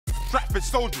Stratford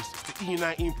soldiers, it's the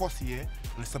E19 Posse here,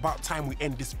 and it's about time we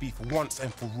end this beef once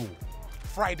and for all.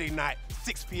 Friday night,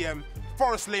 6 p.m,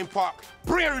 Forest Lane Park,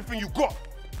 bring everything you got.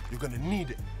 You're gonna need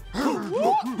it.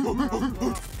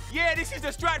 Yeah, this is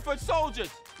the Stratford soldiers.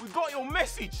 We got your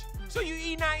message. So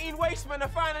you E19 wastemen are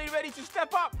finally ready to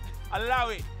step up. Allow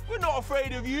it. We're not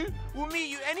afraid of you. We'll meet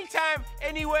you anytime,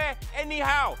 anywhere,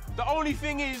 anyhow. The only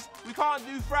thing is, we can't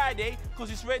do Friday because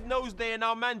it's Red Nose Day and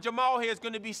our man Jamal here is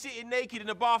going to be sitting naked in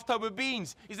a bathtub of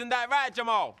beans. Isn't that right,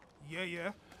 Jamal?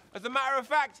 Yeah. As a matter of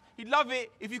fact, he'd love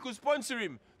it if you could sponsor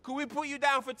him. Could we put you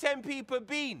down for 10p per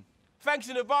bean? Thanks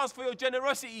in advance for your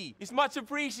generosity. It's much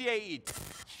appreciated.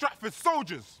 Stratford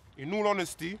soldiers, in all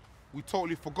honesty, we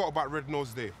totally forgot about Red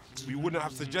Nose Day. We wouldn't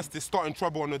have suggested starting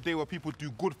trouble on a day where people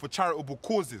do good for charitable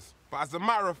causes. But as a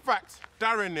matter of fact,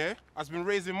 Darren here has been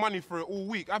raising money for it all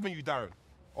week, haven't you, Darren?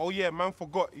 Oh yeah, man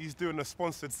forgot he's doing a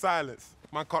sponsored silence.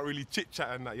 Man can't really chit-chat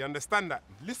and that, you understand that?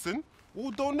 Listen,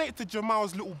 we'll donate to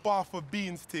Jamal's little bar for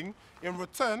beans thing. In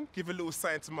return, give a little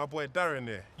sign to my boy Darren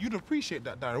there. You'd appreciate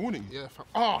that, Darren, wouldn't you? Yeah,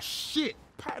 oh, shit.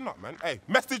 Pattern up, man. Hey,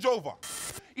 message over.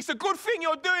 It's a good thing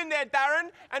you're doing there, Darren,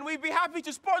 and we'd be happy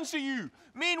to sponsor you.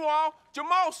 Meanwhile,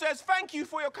 Jamal says thank you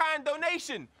for your kind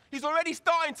donation. He's already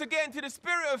starting to get into the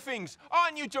spirit of things,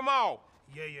 aren't you, Jamal?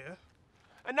 Yeah.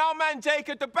 And now, man Jake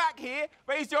at the back here,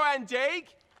 raise your hand, Jake.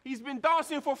 He's been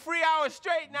dancing for 3 hours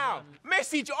straight now.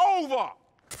 Message over.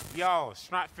 Yo,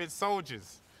 Stratford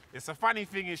soldiers. It's a funny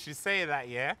thing you should say that,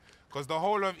 yeah? Because the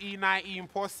whole of E19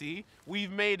 Posse,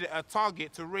 we've made it a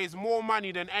target to raise more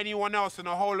money than anyone else in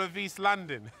the whole of East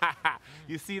London.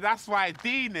 You see, that's why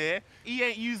Dean here, he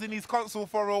ain't using his console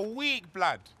for a week,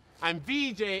 blood. And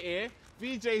VJ here,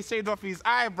 VJ shaved off his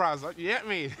eyebrows, you get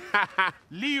me?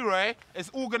 Leroy has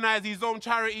organised his own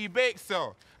charity bake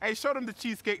sale. Hey, show them the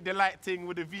Cheesecake Delight thing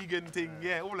with the vegan thing,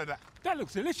 yeah, all of that. That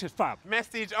looks delicious, fam.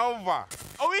 Message over.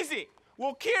 Oh, is it?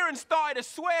 Well, Kieran started a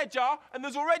swear jar and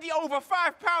there's already over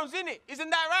 £5 in it. Isn't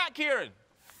that right, Kieran?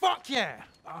 Fuck yeah.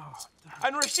 Oh,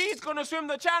 and Rashid's gonna swim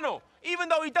the channel, even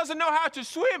though he doesn't know how to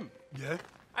swim. Yeah?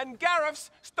 And Gareth's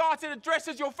started a Dress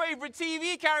as Your Favourite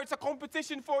TV Character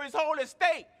competition for his whole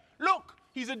estate. Look,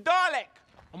 he's a Dalek.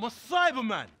 I'm a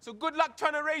Cyberman. So good luck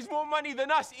trying to raise more money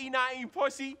than us, E19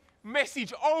 Posse.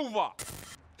 Message over.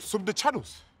 Swim the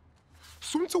channels.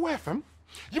 Swim to where, fam?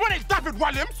 You want it, David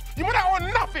Williams? You want that or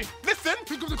nothing? Listen,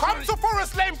 come to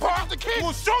Forest Lane Park.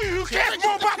 We'll show you who cares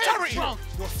more about charity. Your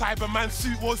Cyberman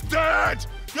suit was dead.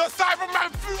 Your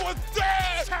Cyberman suit was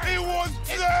dead. It was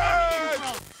dead.